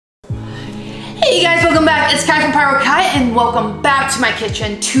Hey guys, welcome back. It's Kai from Pyro Kai and welcome back to my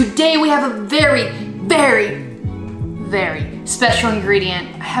kitchen. Today we have a very special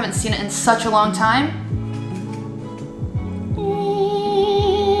ingredient. I haven't seen it in such a long time.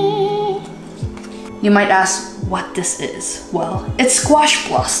 You might ask what this is. Well, it's squash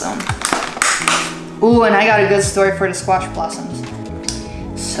blossom. Ooh, and I got a good story for the squash blossoms.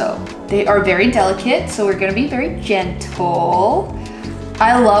 So, they are very delicate, so we're gonna be very gentle.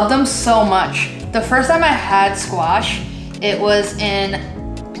 I love them so much. The first time I had squash, it was in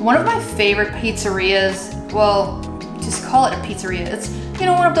one of my favorite pizzerias. Well, just call it a pizzeria. It's, you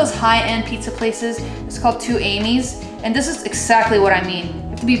know, one of those high-end pizza places. It's called Two Amy's, and this is exactly what I mean. You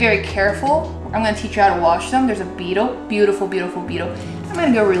have to be very careful. I'm gonna teach you how to wash them. There's a beetle, beautiful beetle. I'm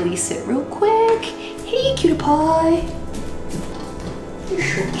gonna go release it real quick. Hey, cutie pie. You're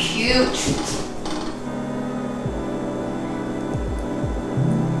so cute.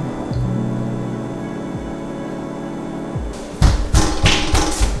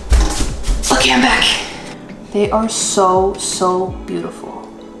 Okay, I'm back. They are so beautiful.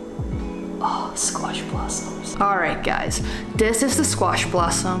 Oh, squash blossoms. All right, guys, this is the squash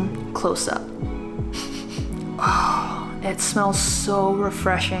blossom close up. Oh, it smells so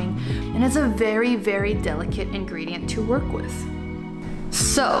refreshing, and it's a very delicate ingredient to work with.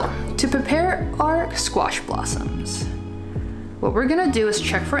 So, to prepare our squash blossoms, what we're gonna do is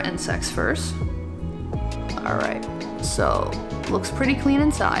check for insects first. All right, so looks pretty clean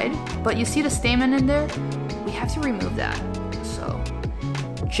inside, but you see the stamen in there? We have to remove that. So,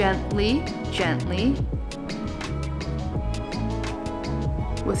 gently,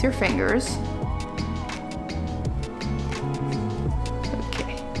 with your fingers.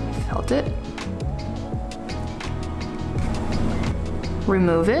 Okay, felt it.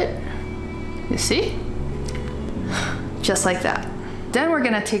 Remove it. You see? Just like that. Then we're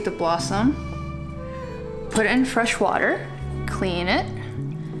gonna take the blossom, put it in fresh water, clean it,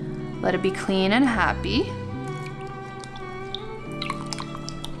 let it be clean and happy.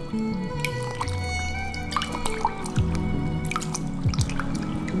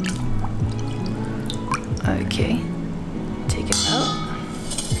 Okay, take it out,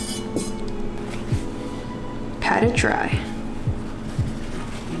 pat it dry.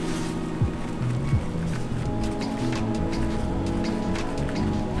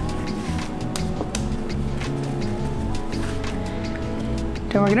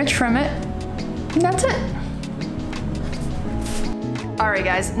 Then we're gonna trim it, and that's it. All right,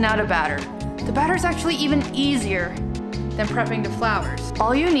 guys, now the batter. The batter is actually even easier than prepping the flowers.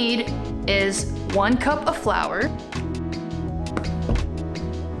 All you need is 1 cup of flour,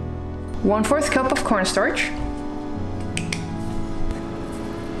 1/4 cup of cornstarch,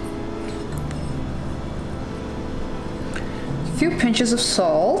 a few pinches of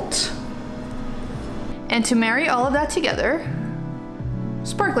salt, and to marry all of that together,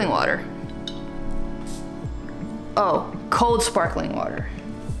 sparkling water. Oh, cold sparkling water.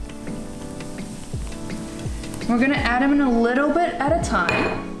 We're gonna add them in a little bit at a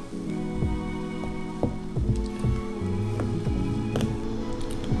time.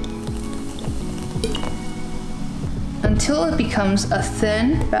 Until it becomes a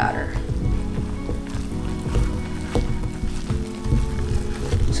thin batter.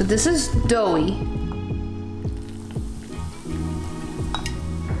 So this is doughy.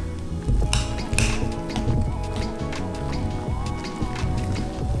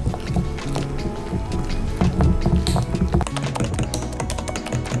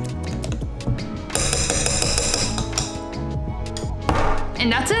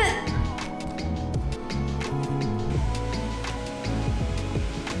 And that's it.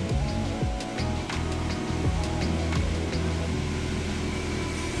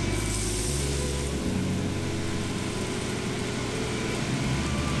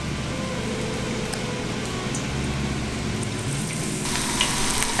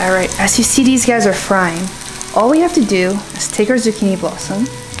 All right, as you see, these guys are frying. All we have to do is take our zucchini blossom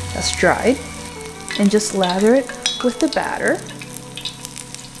that's dried and just lather it with the batter.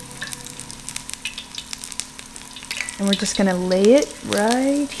 And we're just gonna lay it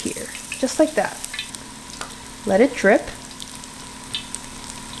right here, just like that. Let it drip,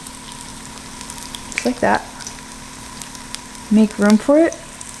 just like that. Make room for it,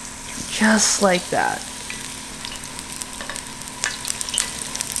 just like that.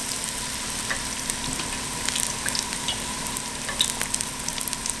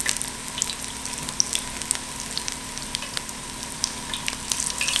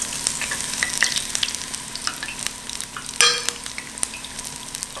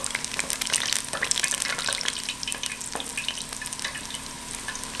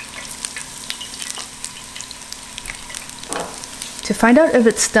 To find out if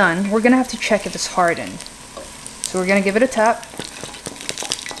it's done, we're gonna have to check if it's hardened. So we're gonna give it a tap.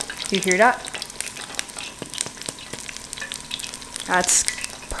 Do you hear that? That's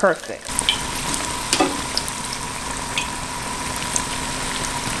perfect.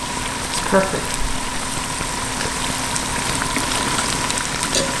 It's perfect.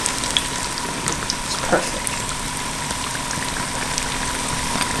 It's perfect.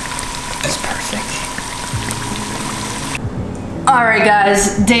 It's perfect. All right,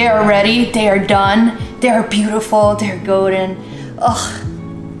 guys, they are ready. They are done. They are beautiful. They're golden.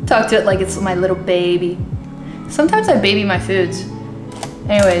 Ugh, talk to it like it's my little baby. Sometimes I baby my foods.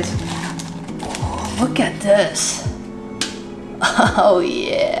 Anyways, look at this. Oh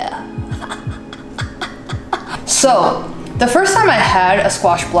yeah. So, the first time I had a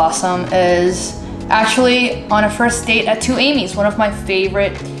squash blossom is actually on a first date at Two Amy's, one of my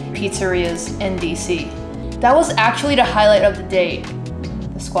favorite pizzerias in DC. That was actually the highlight of the date,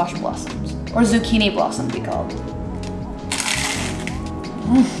 the squash blossoms, or zucchini blossom be called.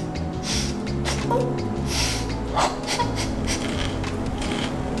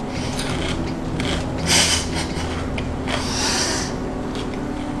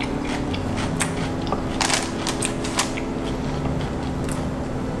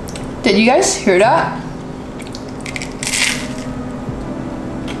 Did you guys hear that?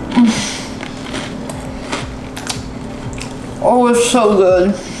 Oh, it's so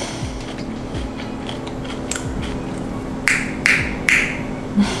good.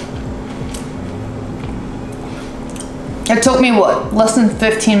 It took me, what, less than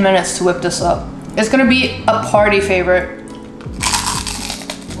 15 minutes to whip this up. It's gonna be a party favorite.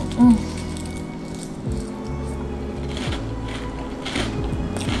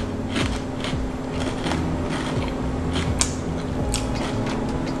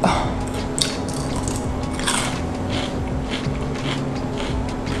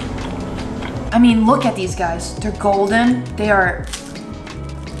 I mean, look at these guys. They're golden. They have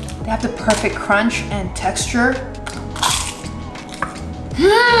the perfect crunch and texture.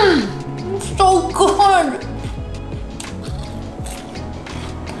 It's so good.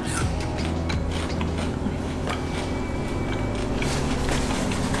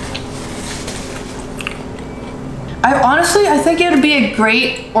 I think it would be a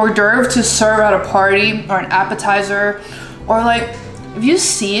great hors d'oeuvre to serve at a party or an appetizer, or like, if you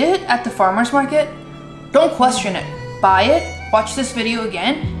see it at the farmer's market, don't question it. Buy it, watch this video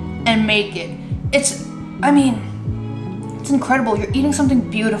again, and make it. It's incredible. You're eating something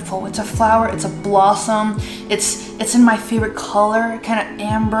beautiful. It's a flower, it's a blossom. It's in my favorite color, kind of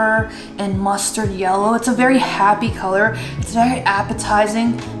amber and mustard yellow. It's a very happy color. It's very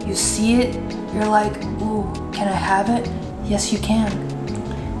appetizing. You see it, you're like, ooh, can I have it? Yes, you can.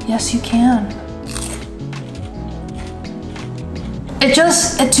 Yes, you can.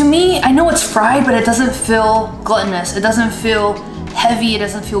 To me, I know it's fried, but it doesn't feel gluttonous. It doesn't feel heavy. It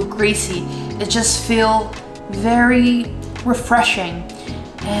doesn't feel greasy. It just feels very refreshing.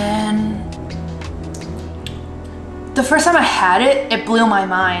 And the first time I had it, it blew my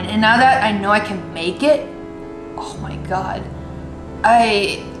mind. And now that I know I can make it, oh my God.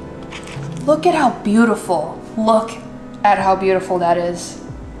 Look at how beautiful. Look at how beautiful that is.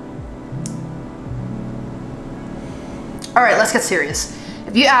 All right, let's get serious.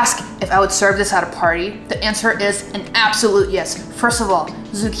 If you ask if I would serve this at a party, the answer is an absolute yes. First of all,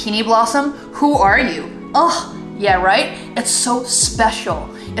 zucchini blossom, who are you? Oh, yeah, right? It's so special.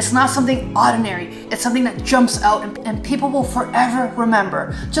 It's not something ordinary. It's something that jumps out and people will forever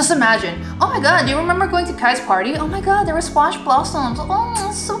remember. Just imagine, oh my God, do you remember going to Kai's party? Oh my God, there were squash blossoms. Oh,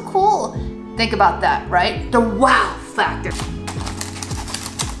 that's so cool. Think about that, right? The wow factor.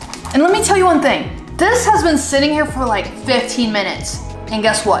 And let me tell you one thing. This has been sitting here for like 15 minutes. And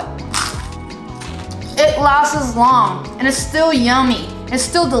guess what? It lasts long and it's still yummy. It's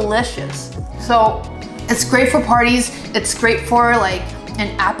still delicious. So it's great for parties. It's great for like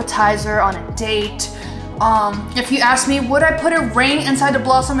an appetizer on a date. If you ask me, would I put a ring inside the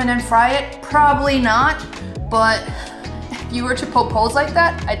blossom and then fry it? Probably not. But if you were to propose like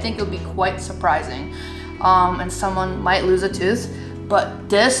that, I think it would be quite surprising. And someone might lose a tooth. But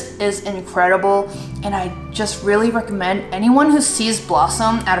this is incredible, and I just really recommend anyone who sees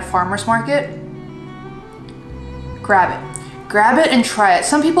blossom at a farmer's market, grab it. Grab it and try it.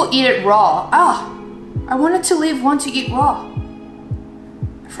 Some people eat it raw. Ah, I wanted to leave one to eat raw.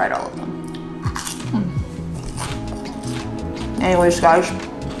 I fried all of them. Anyways, guys,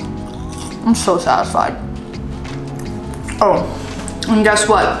 I'm so satisfied. Oh, and guess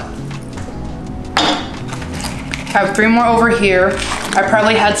what? I have 3 more over here. I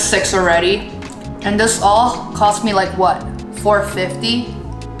probably had 6 already. And this all cost me like what? $4.50.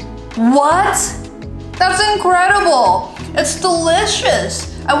 What? That's incredible. It's delicious.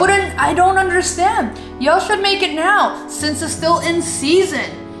 I don't understand. Y'all should make it now since it's still in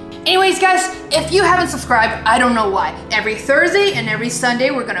season. Anyways, guys, if you haven't subscribed, I don't know why. Every Thursday and every Sunday,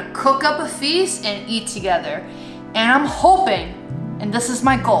 we're gonna cook up a feast and eat together. And I'm hoping, and this is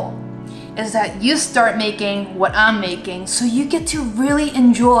my goal, is that you start making what I'm making so you get to really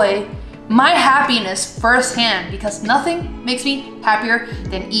enjoy my happiness firsthand, because nothing makes me happier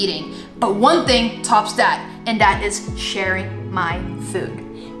than eating. But one thing tops that, and that is sharing my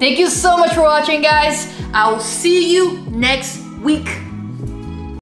food. Thank you so much for watching, guys. I will see you next week.